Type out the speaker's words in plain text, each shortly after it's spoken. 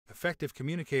Effective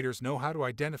communicators know how to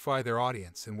identify their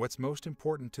audience and what's most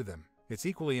important to them. It's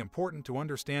equally important to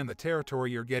understand the territory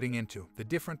you're getting into, the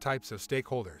different types of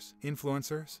stakeholders,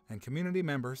 influencers, and community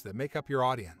members that make up your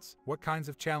audience, what kinds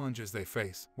of challenges they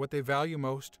face, what they value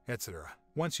most, etc.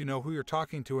 Once you know who you're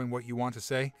talking to and what you want to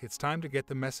say, it's time to get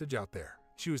the message out there.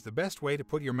 Choose the best way to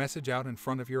put your message out in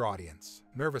front of your audience.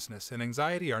 Nervousness and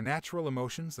anxiety are natural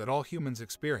emotions that all humans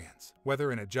experience,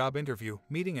 whether in a job interview,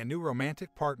 meeting a new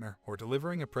romantic partner, or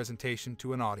delivering a presentation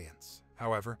to an audience.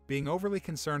 However, being overly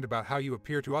concerned about how you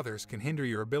appear to others can hinder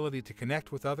your ability to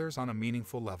connect with others on a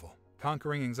meaningful level.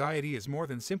 Conquering anxiety is more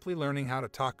than simply learning how to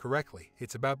talk correctly.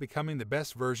 It's about becoming the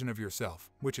best version of yourself,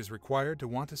 which is required to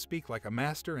want to speak like a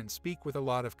master and speak with a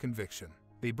lot of conviction.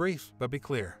 Be brief, but be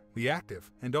clear. Be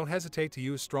active, and don't hesitate to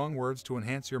use strong words to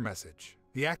enhance your message.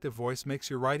 The active voice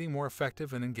makes your writing more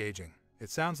effective and engaging.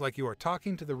 It sounds like you are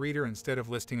talking to the reader instead of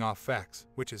listing off facts,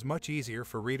 which is much easier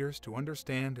for readers to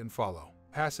understand and follow.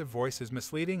 Passive voice is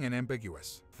misleading and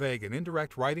ambiguous. Vague and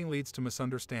indirect writing leads to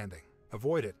misunderstanding.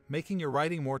 Avoid it, making your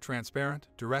writing more transparent,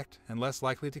 direct, and less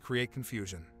likely to create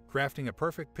confusion. Crafting a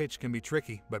perfect pitch can be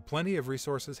tricky, but plenty of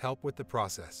resources help with the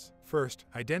process. First,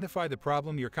 identify the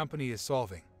problem your company is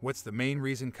solving. What's the main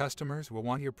reason customers will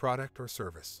want your product or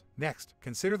service? Next,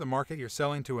 consider the market you're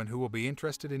selling to and who will be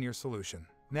interested in your solution.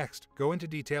 Next, go into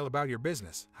detail about your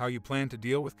business, how you plan to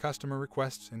deal with customer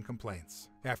requests and complaints.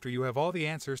 After you have all the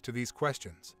answers to these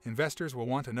questions, investors will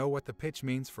want to know what the pitch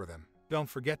means for them. Don't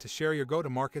forget to share your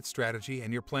go-to-market strategy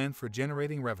and your plan for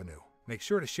generating revenue. Make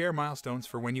sure to share milestones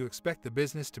for when you expect the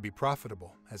business to be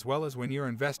profitable, as well as when your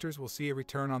investors will see a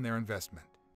return on their investment.